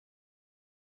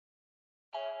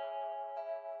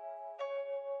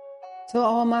To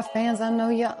all my fans, I know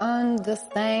you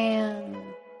understand.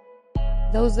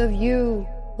 Those of you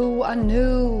who are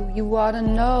new, you ought to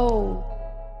know.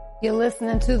 You're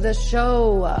listening to the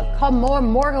show called More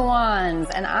Morgellons,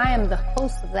 and I am the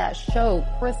host of that show,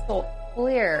 Crystal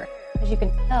Clear. As you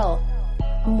can tell,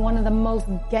 I'm one of the most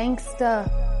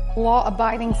gangsta,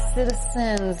 law-abiding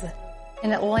citizens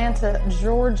in Atlanta,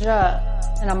 Georgia,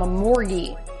 and I'm a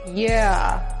Morgie.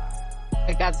 Yeah,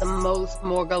 I got the most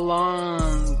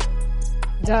Morgellons.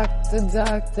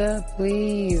 Doctor,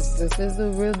 please, this is a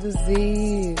real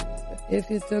disease. If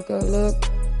you took a look,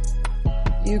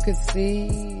 you could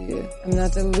see I'm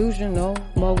not delusional.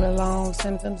 Morgellon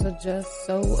symptoms are just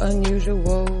so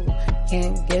unusual.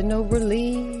 Can't get no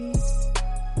relief,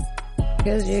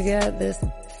 'cause you got this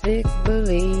fixed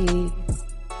belief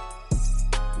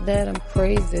that I'm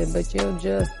crazy, but you're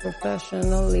just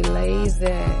professionally lazy.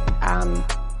 I'm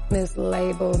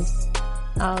mislabeled.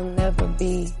 I'll never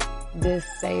be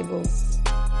disabled.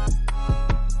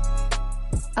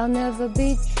 I'll never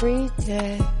be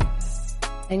treated,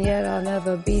 and yet I'll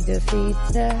never be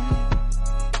defeated.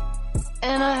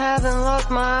 And I haven't lost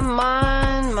my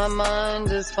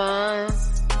mind is fine.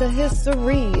 The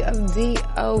history of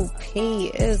DOP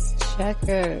is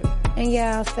checkered, and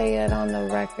yeah, I'll say it on the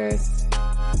record.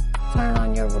 Turn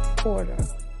on your recorder.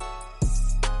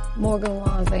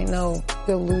 Morgellons ain't no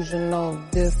delusional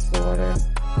disorder.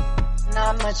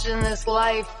 Not much in this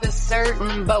life is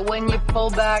certain, but when you pull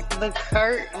back the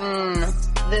curtain,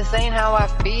 this ain't how I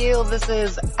feel. This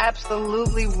is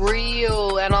absolutely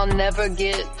real, and I'll never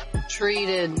get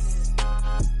treated,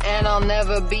 and I'll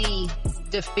never be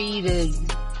defeated.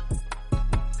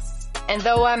 And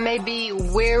though I may be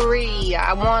weary,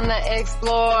 I want to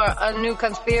explore a new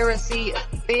conspiracy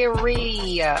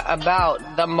theory about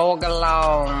the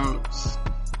Morgellons.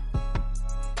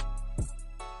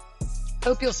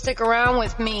 Hope you'll stick around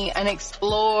with me and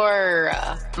explore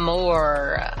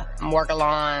more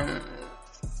Morgellons.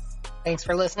 Thanks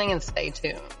for listening and stay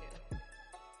tuned.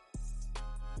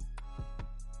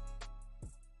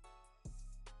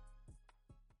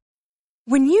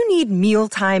 When you need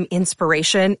mealtime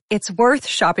inspiration, it's worth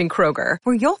shopping Kroger,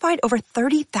 where you'll find over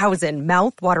 30,000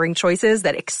 mouth-watering choices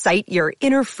that excite your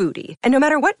inner foodie. And no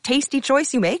matter what tasty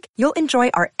choice you make, you'll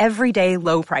enjoy our everyday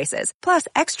low prices, plus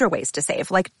extra ways to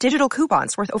save, like digital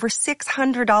coupons worth over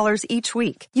 $600 each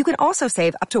week. You can also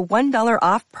save up to $1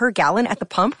 off per gallon at the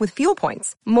pump with fuel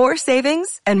points. More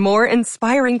savings and more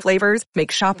inspiring flavors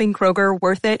make shopping Kroger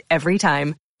worth it every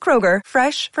time. Kroger,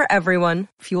 fresh for everyone.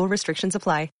 Fuel restrictions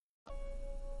apply.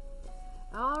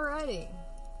 Alrighty,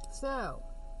 so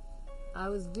I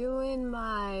was doing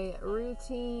my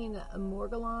routine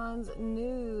Morgellons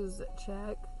news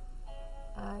check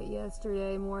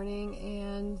yesterday morning,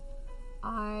 and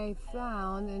I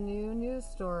found a new news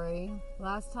story.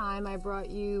 Last time I brought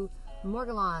you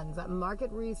Morgellons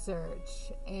market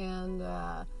research, and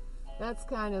that's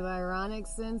kind of ironic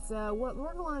since what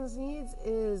Morgellons needs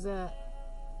is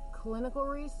clinical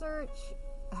research.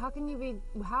 How can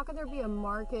there be a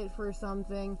market for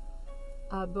something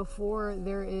before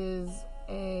there is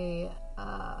a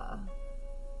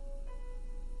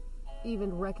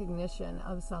even recognition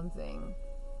of something?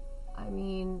 I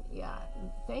mean, yeah,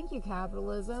 thank you,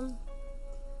 capitalism.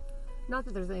 Not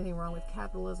that there's anything wrong with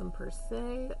capitalism per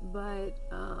se, but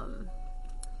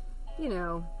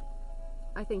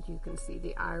I think you can see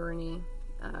the irony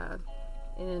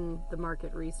in the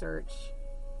market research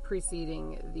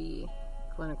preceding the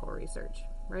clinical research,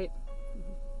 right?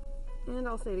 Mm-hmm. And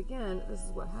I'll say it again, this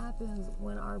is what happens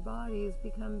when our bodies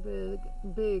become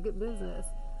big business.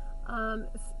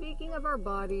 Speaking of our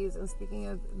bodies and speaking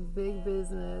of big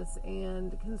business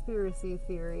and conspiracy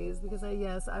theories, because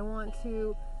I want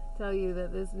to tell you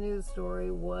that this news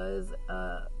story was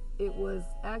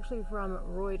actually from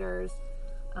Reuters,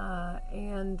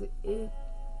 and it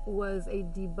was a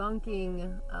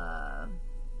debunking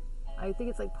I think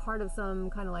it's like part of some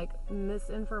kind of like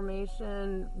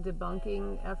misinformation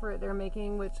debunking effort they're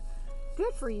making, which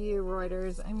good for you,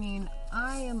 Reuters. I mean,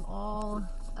 I am all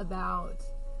about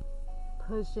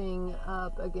pushing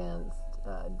up against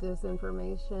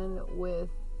disinformation with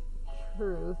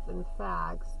truth and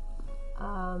facts.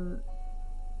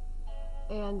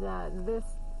 This,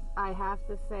 I have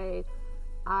to say,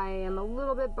 I am a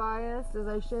little bit biased as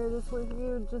I share this with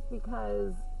you, just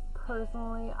because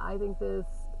personally I think this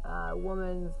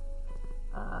woman's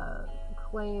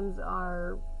claims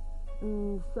are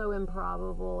so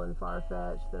improbable and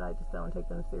far-fetched that I just don't take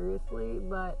them seriously,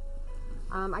 but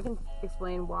I can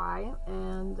explain why,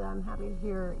 and I'm happy to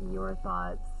hear your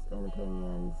thoughts and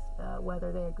opinions,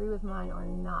 whether they agree with mine or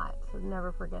not, so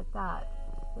never forget that.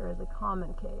 there is a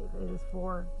comment cave. It is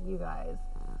for you guys.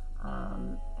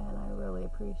 And I really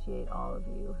appreciate all of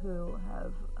you who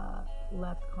have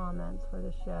left comments for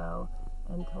the show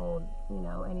and told,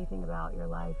 anything about your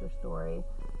life, your story.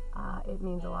 It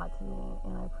means a lot to me,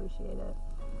 and I appreciate it.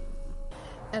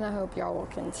 And I hope y'all will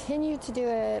continue to do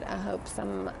it. I hope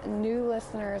some new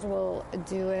listeners will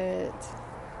do it.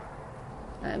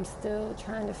 I'm still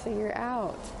trying to figure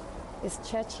out, is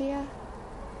Czechia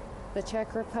the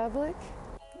Czech Republic?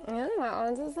 Am I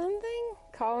onto something?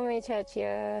 Call me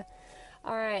Czechia.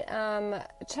 All right,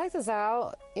 check this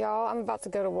out, y'all. I'm about to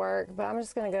go to work, but I'm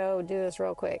just going to go do this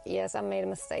real quick. Yes, I made a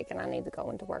mistake, and I need to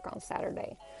go into work on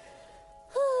Saturday.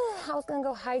 I was going to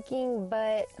go hiking,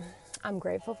 but I'm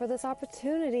grateful for this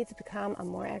opportunity to become a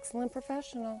more excellent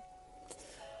professional.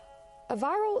 A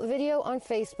viral video on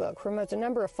Facebook promotes a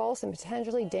number of false and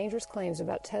potentially dangerous claims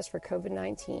about tests for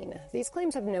COVID-19. These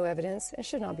claims have no evidence and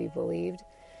should not be believed.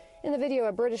 In the video,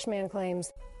 a British man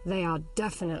claims, "They are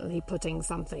definitely putting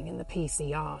something in the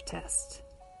PCR test,"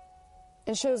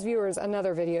 and shows viewers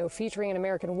another video featuring an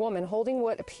American woman holding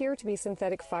what appear to be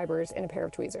synthetic fibers in a pair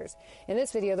of tweezers. In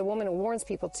this video, the woman warns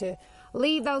people to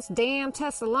leave those damn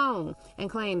tests alone and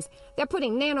claims, "They're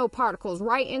putting nanoparticles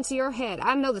right into your head.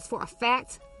 I know this for a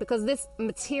fact because this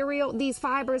material, these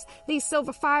fibers, these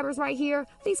silver fibers right here,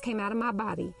 these came out of my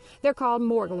body. They're called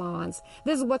Morgellons.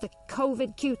 This is what the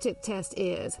COVID Q-tip test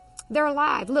is. They're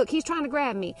alive. Look, he's trying to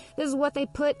grab me. This is what they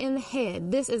put in the head.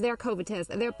 This is their COVID test.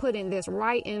 They're putting this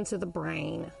right into the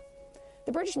brain."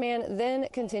 The British man then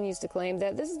continues to claim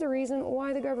that this is the reason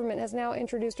why the government has now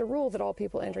introduced a rule that all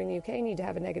people entering the UK need to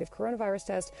have a negative coronavirus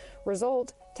test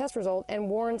result, and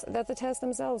warns that the tests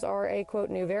themselves are a,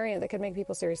 quote, new variant that could make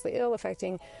people seriously ill,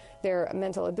 affecting their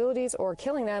mental abilities or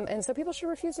killing them, and so people should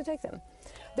refuse to take them.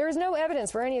 There is no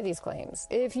evidence for any of these claims.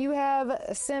 If you have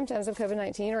symptoms of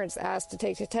COVID-19 or it's asked to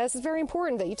take the test, it's very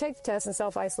important that you take the test and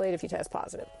self-isolate if you test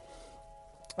positive.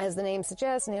 As the name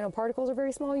suggests, nanoparticles are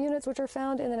very small units which are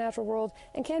found in the natural world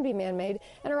and can be man-made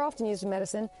and are often used in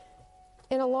medicine.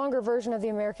 In a longer version of the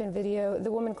American video,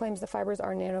 the woman claims the fibers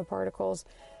are nanoparticles.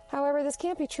 However, this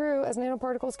can't be true, as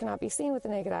nanoparticles cannot be seen with the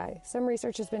naked eye. Some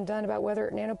research has been done about whether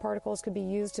nanoparticles could be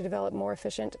used to develop more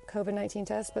efficient COVID-19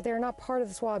 tests, but they are not part of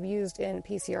the swab used in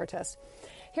PCR tests.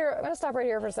 Here, I'm going to stop right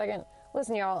here for a second.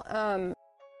 Listen, y'all.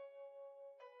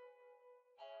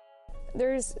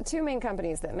 There's two main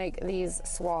companies that make these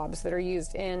swabs that are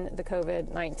used in the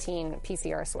COVID-19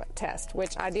 PCR test,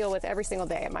 which I deal with every single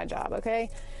day at my job, okay?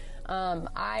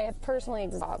 I have personally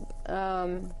the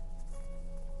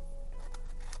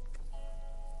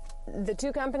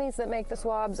two companies that make the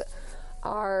swabs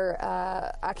are,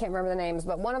 I can't remember the names,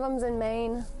 but one of them's in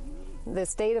Maine, the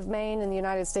state of Maine in the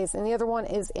United States, and the other one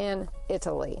is in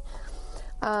Italy.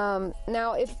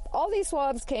 Now, if all these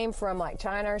swabs came from like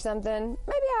China or something,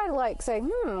 maybe I'd say,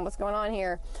 what's going on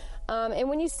here? And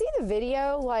when you see the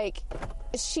video,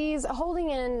 she's holding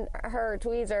in her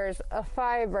tweezers a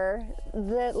fiber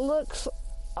that looks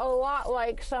a lot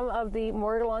like some of the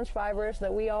Morgellons fibers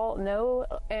that we all know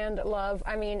and love,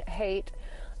 hate.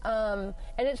 And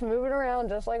it's moving around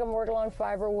just like a Morgellon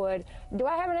fiber would. Do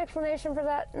I have an explanation for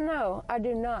that? No, I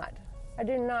do not. I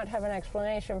do not have an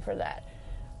explanation for that.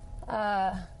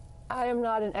 I am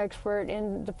not an expert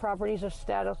in the properties of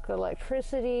static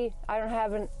electricity. I don't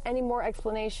have any more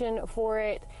explanation for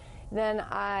it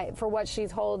for what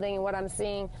she's holding and what I'm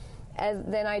seeing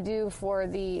than I do for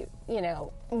the,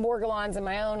 Morgellons in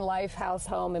my own life, house,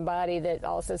 home, and body that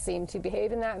also seem to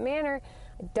behave in that manner.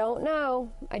 I don't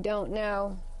know.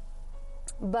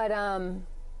 But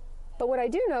what I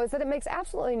do know is that it makes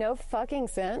absolutely no fucking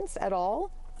sense at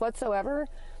all whatsoever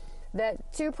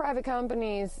that two private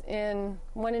companies,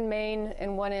 one in Maine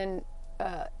and one in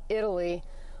Italy,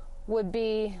 would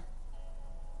be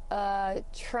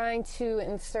trying to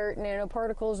insert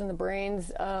nanoparticles in the brains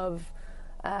of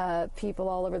people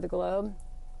all over the globe.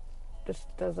 Just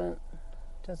doesn't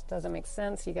make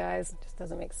sense, you guys. Just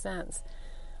doesn't make sense.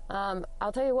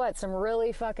 I'll tell you what, some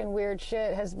really fucking weird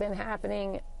shit has been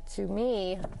happening to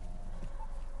me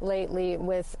lately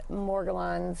with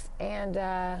Morgellons, and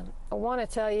I want to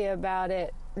tell you about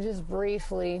it just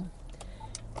briefly.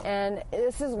 And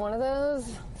this is one of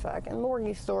those fucking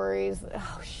Morgie stories.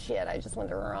 Oh shit, I just went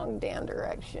the wrong damn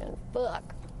direction. Fuck.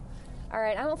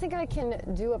 Alright, I don't think I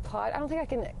can do a pod. I don't think I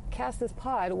can cast this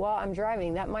pod while I'm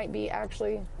driving. That might be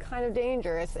actually kind of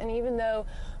dangerous. And even though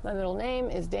my middle name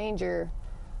is Danger,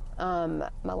 my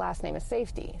last name is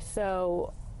Safety.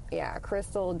 So yeah,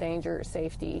 Crystal, Danger,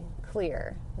 Safety,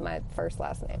 Clear, my first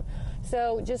last name.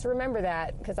 So just remember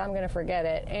that, because I'm going to forget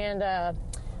it. And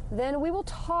then we will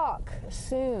talk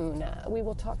soon. We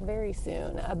will talk very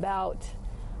soon about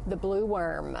the blue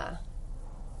worm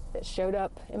that showed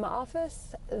up in my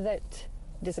office, that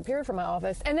disappeared from my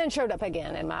office, and then showed up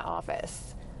again in my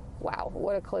office. Wow,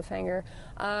 what a cliffhanger.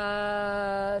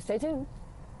 Stay tuned.